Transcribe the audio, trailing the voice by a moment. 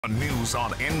News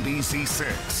on NBC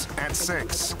 6 at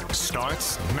 6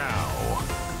 starts now.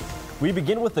 We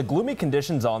begin with the gloomy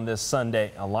conditions on this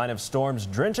Sunday. A line of storms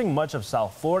drenching much of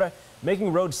South Florida,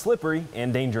 making roads slippery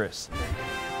and dangerous.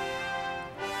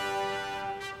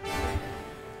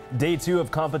 Day 2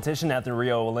 of competition at the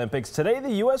Rio Olympics. Today,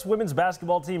 the U.S. women's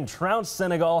basketball team trounced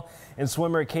Senegal, and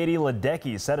swimmer Katie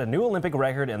Ledecky set a new Olympic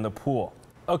record in the pool.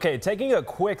 Okay, taking a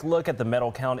quick look at the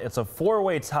medal count, it's a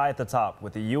four-way tie at the top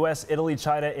with the U.S., Italy,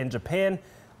 China, and Japan,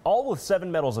 all with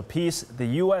 7 medals apiece. The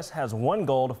U.S. has 1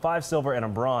 gold, 5 silver, and a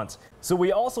bronze. So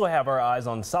we also have our eyes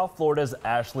on South Florida's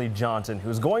Ashley Johnson,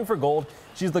 who's going for gold.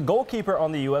 She's the goalkeeper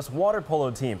on the U.S. water polo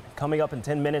team. Coming up in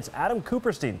 10 minutes, Adam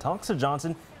Cooperstein talks to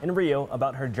Johnson in Rio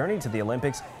about her journey to the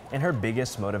Olympics and her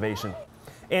biggest motivation.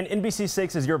 And NBC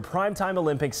 6 is your primetime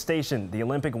Olympics station. The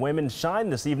Olympic women shine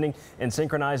this evening in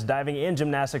synchronized diving and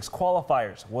gymnastics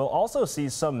qualifiers. We'll also see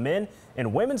some men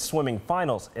and women's swimming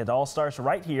finals. It all starts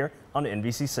right here on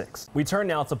NBC 6. We turn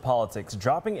now to politics.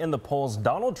 Dropping in the polls,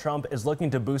 Donald Trump is looking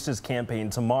to boost his campaign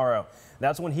tomorrow.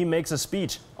 That's when he makes a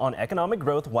speech on economic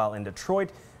growth while in Detroit.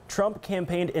 Trump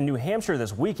campaigned in New Hampshire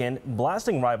this weekend,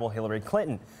 blasting rival Hillary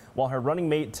Clinton, while her running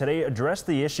mate today addressed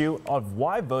the issue of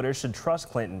why voters should trust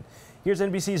Clinton. Here's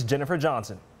NBC's Jennifer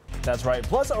Johnson. That's right.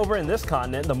 Plus, over in this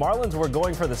continent, the Marlins were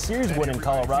going for the series win in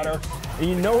Colorado. And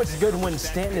you know it's good when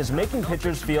Stanton is making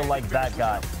pitchers feel like that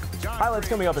guy. Highlights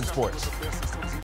coming up in sports.